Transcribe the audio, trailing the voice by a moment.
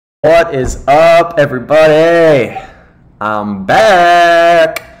What is up, everybody? I'm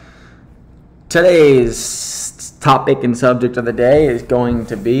back. Today's topic and subject of the day is going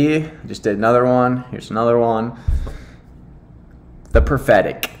to be, I just did another one, here's another one, the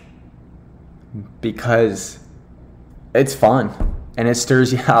prophetic. Because it's fun and it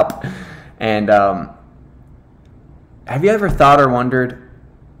stirs you up. And have you ever thought or wondered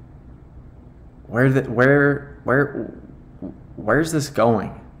where's this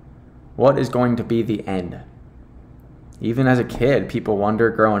going? What is going to be the end? Even as a kid, people wonder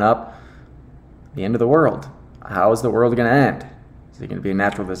growing up, the end of the world. How is the world going to end? Is it going to be a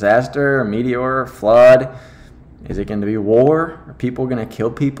natural disaster, a meteor, a flood? Is it going to be war? Are people going to kill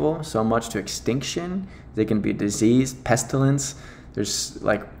people so much to extinction? Is it going to be a disease, pestilence?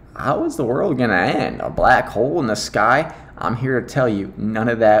 How is the world going to end? A black hole in the sky? I'm here to tell you, none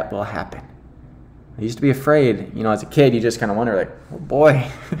of that will happen. I used to be afraid, as a kid, you just kind of wonder, oh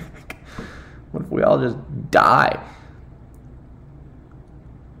boy, what if we all just die?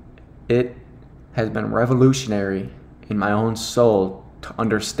 It has been revolutionary in my own soul to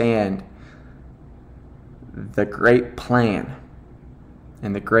understand the great plan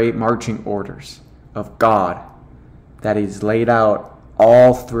and the great marching orders of God that He's laid out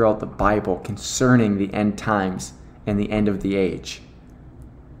all throughout the Bible concerning the end times and the end of the age,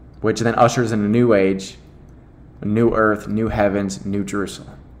 which then ushers in a new age, a new earth, new heavens, new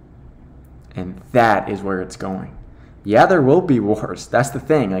Jerusalem. And that is where it's going. Yeah, there will be wars. That's the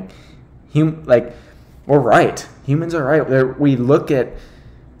thing. We're right. Humans are right. We look at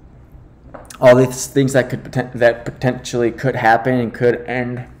all these things that potentially could happen and could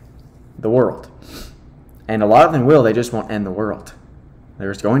end the world. And a lot of them will. They just won't end the world.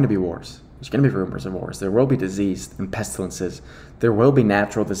 There's going to be wars. There's going to be rumors of wars. There will be disease and pestilences. There will be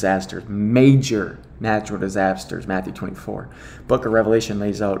natural disasters, major natural disasters, Matthew 24. Book of Revelation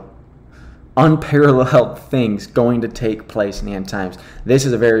lays out unparalleled things going to take place in the end times. This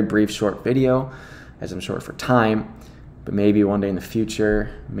is a very brief, short video, as I'm short for time, but maybe one day in the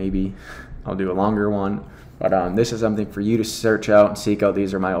future, maybe I'll do a longer one. But this is something for you to search out and seek out.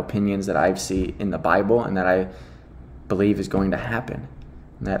 These are my opinions that I see in the Bible and that I believe is going to happen.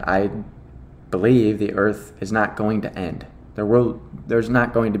 And that I believe the earth is not going to end. There's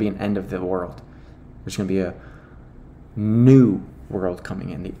not going to be an end of the world. There's going to be a new world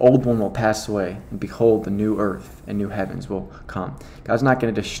coming in. The old one will pass away, and behold, the new earth and new heavens will come. God's not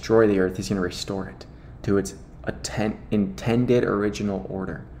going to destroy the earth. He's going to restore it to its intended original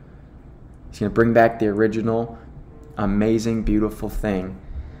order. He's going to bring back the original amazing, beautiful thing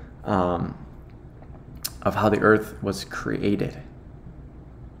of how the earth was created,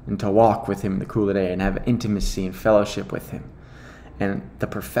 and to walk with Him in the cool of the day and have intimacy and fellowship with Him. And the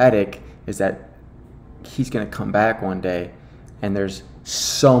prophetic is that He's going to come back one day, and there's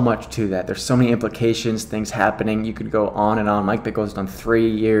so much to that. There's so many implications, things happening. You could go on and on. Mike Bickle's done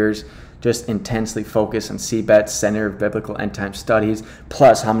 3 years just intensely focused on CBET, Center of Biblical End Time Studies,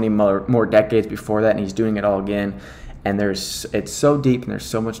 plus how many more decades before that, and he's doing it all again. And it's so deep, and there's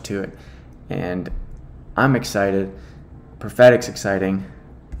so much to it. And I'm excited. Prophetic's exciting.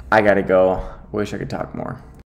 I gotta go. Wish I could talk more.